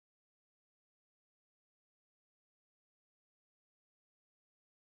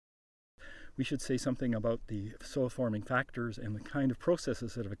we should say something about the soil forming factors and the kind of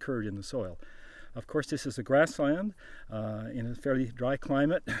processes that have occurred in the soil. Of course, this is a grassland in a fairly dry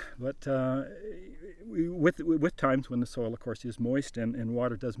climate, but with times when the soil, of course, is moist and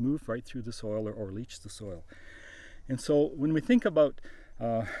water does move right through the soil or leach the soil. And so when we think about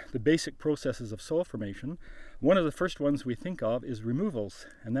the basic processes of soil formation, one of the first ones we think of is removals,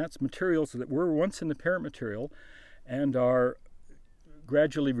 and that's materials that were once in the parent material and are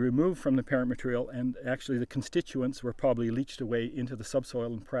gradually removed from the parent material, and actually the constituents were probably leached away into the subsoil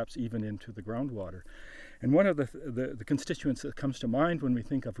and perhaps even into the groundwater. And one of the constituents that comes to mind when we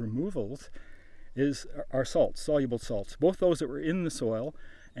think of removals are salts, soluble salts, both those that were in the soil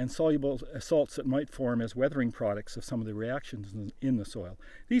and soluble salts that might form as weathering products of some of the reactions in the soil.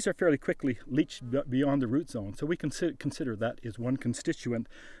 These are fairly quickly leached beyond the root zone, so we consider that is one constituent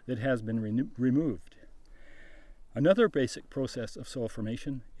that has been removed. Another basic process of soil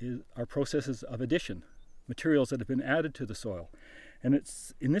formation are processes of addition, materials that have been added to the soil. And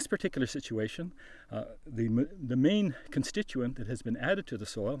it's in this particular situation, the main constituent that has been added to the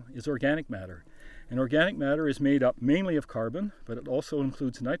soil is organic matter. And organic matter is made up mainly of carbon, but it also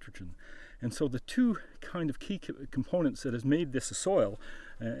includes nitrogen. And so the two kind of key components that has made this a soil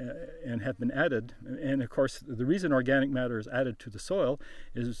and have been added, and of course the reason organic matter is added to the soil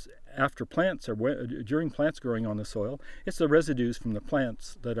is after plants or during plants growing on the soil, it's the residues from the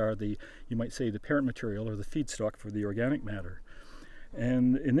plants that are you might say, the parent material or the feedstock for the organic matter.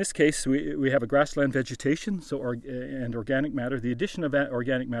 And in this case, we have a grassland vegetation, and organic matter. The addition of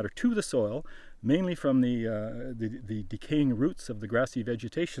organic matter to the soil, mainly from the decaying roots of the grassy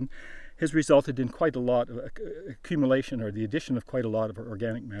vegetation, has resulted in quite a lot of accumulation, or the addition of quite a lot of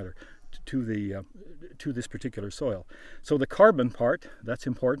organic matter to this particular soil. So the carbon part, that's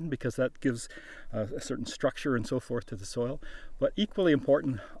important because that gives a certain structure and so forth to the soil. But equally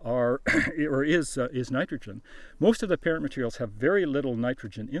important is nitrogen. Most of the parent materials have very little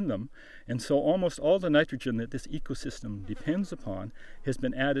nitrogen in them, and so almost all the nitrogen that this ecosystem depends upon has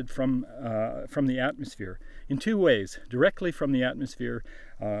been added from the atmosphere in two ways: directly from the atmosphere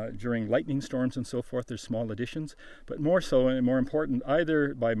during lightning storms and so forth. There's small additions, but more so and more important,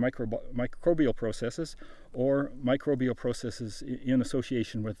 either by microbial processes or microbial processes in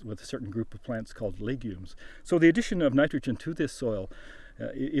association with a certain group of plants called legumes. So the addition of nitrogen to this soil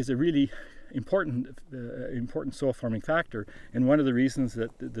is a really important soil forming factor, and one of the reasons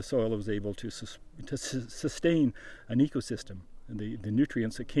that the soil was able to sustain an ecosystem. The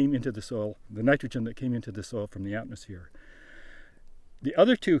nutrients that came into the soil, the nitrogen that came into the soil from the atmosphere. The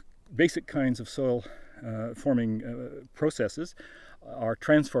other two basic kinds of soil forming processes are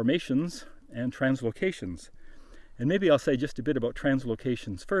transformations and translocations. And maybe I'll say just a bit about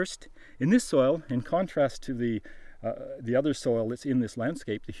translocations first. In this soil, in contrast to the other soil that's in this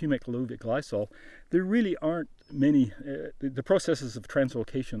landscape, the humic alluvial glycol, there really aren't many, the processes of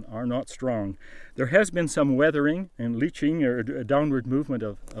translocation are not strong. There has been some weathering and leaching or a downward movement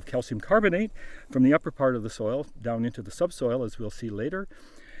of calcium carbonate from the upper part of the soil down into the subsoil, as we'll see later.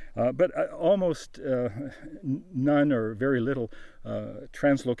 But almost none or very little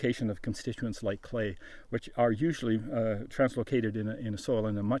translocation of constituents like clay, which are usually translocated in a soil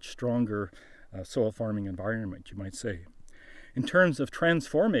in a much stronger soil farming environment, you might say. In terms of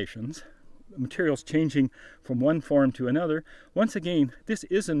transformations, materials changing from one form to another, once again, this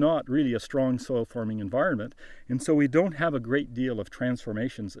is not really a strong soil forming environment, and so we don't have a great deal of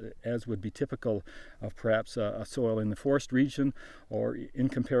transformations as would be typical of perhaps a soil in the forest region or in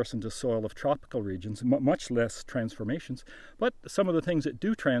comparison to soil of tropical regions, much less transformations. But some of the things that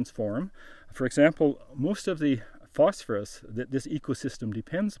do transform, for example, most of the phosphorus that this ecosystem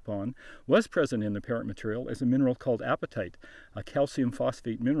depends upon was present in the parent material as a mineral called apatite, a calcium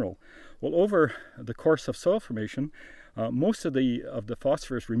phosphate mineral. Well, over the course of soil formation, most of the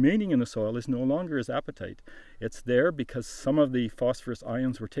phosphorus remaining in the soil is no longer as apatite. It's there because some of the phosphorus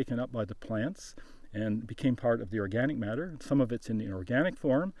ions were taken up by the plants and became part of the organic matter. Some of it's in the organic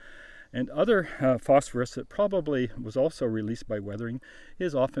form. And other phosphorus that probably was also released by weathering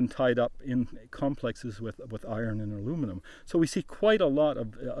is often tied up in complexes with iron and aluminum. So we see quite a lot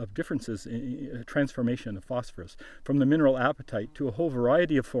of differences in transformation of phosphorus from the mineral apatite to a whole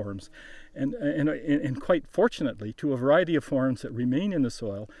variety of forms, and quite fortunately to a variety of forms that remain in the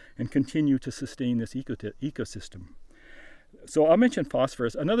soil and continue to sustain this ecosystem. So I'll mention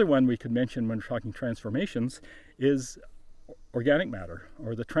phosphorus. Another one we could mention when we're talking transformations is organic matter,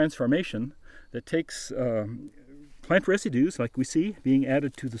 or the transformation that takes plant residues like we see being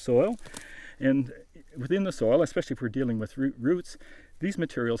added to the soil, and within the soil, especially if we're dealing with roots, these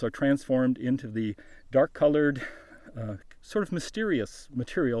materials are transformed into the dark colored sort of mysterious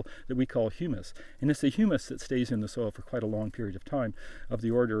material that we call humus. And it's the humus that stays in the soil for quite a long period of time, of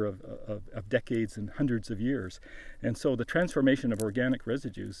the order of decades and hundreds of years. And so the transformation of organic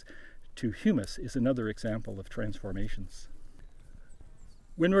residues to humus is another example of transformations.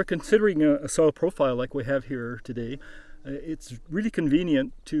 When we're considering a soil profile like we have here today, it's really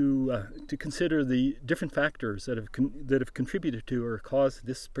convenient to consider the different factors that have contributed to or caused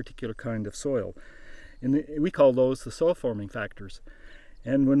this particular kind of soil. And we call those the soil forming factors.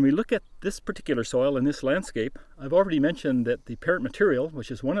 And when we look at this particular soil in this landscape, I've already mentioned that the parent material,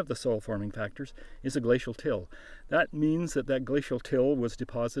 which is one of the soil forming factors, is a glacial till. That means that glacial till was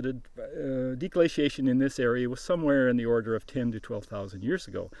deposited, deglaciation in this area was somewhere in the order of 10 to 12,000 years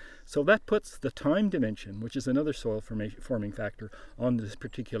ago. So that puts the time dimension, which is another soil forming factor, on this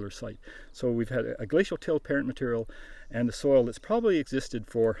particular site. So we've had a glacial till parent material and a soil that's probably existed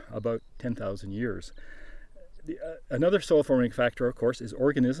for about 10,000 years. Another soil forming factor, of course, is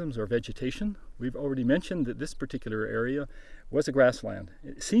organisms or vegetation. We've already mentioned that this particular area was a grassland.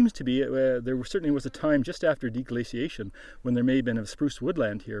 It seems to be, there certainly was a time just after deglaciation when there may have been a spruce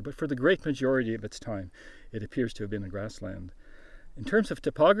woodland here, but for the great majority of its time, it appears to have been a grassland. In terms of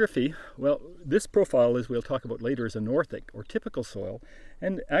topography, well, this profile, as we'll talk about later, is a Northic or typical soil.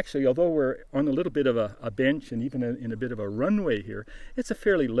 And actually, although we're on a little bit of a bench and even in a bit of a runway here, it's a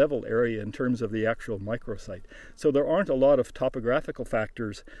fairly level area in terms of the actual microsite. So there aren't a lot of topographical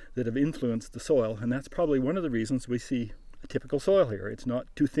factors that have influenced the soil, and that's probably one of the reasons we see a typical soil here. It's not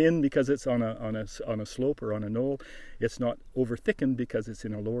too thin because it's on a slope or on a knoll. It's not over thickened because it's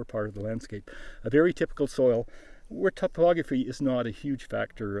in a lower part of the landscape. A very typical soil where topography is not a huge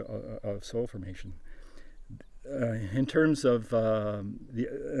factor of soil formation. In terms of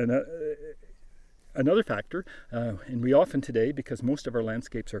another factor, and we often today, because most of our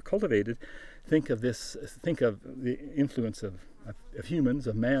landscapes are cultivated, think of the influence of humans,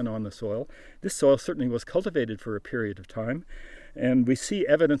 of man on the soil. This soil certainly was cultivated for a period of time, and we see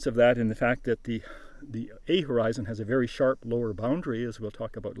evidence of that in the fact that the A horizon has a very sharp lower boundary, as we'll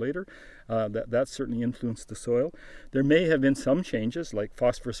talk about later. That certainly influenced the soil. There may have been some changes, like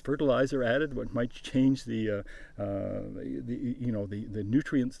phosphorus fertilizer added, what might change the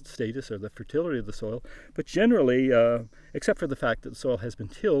nutrient status or the fertility of the soil. But generally, except for the fact that the soil has been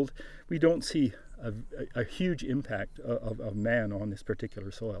tilled, we don't see a huge impact of man on this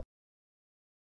particular soil.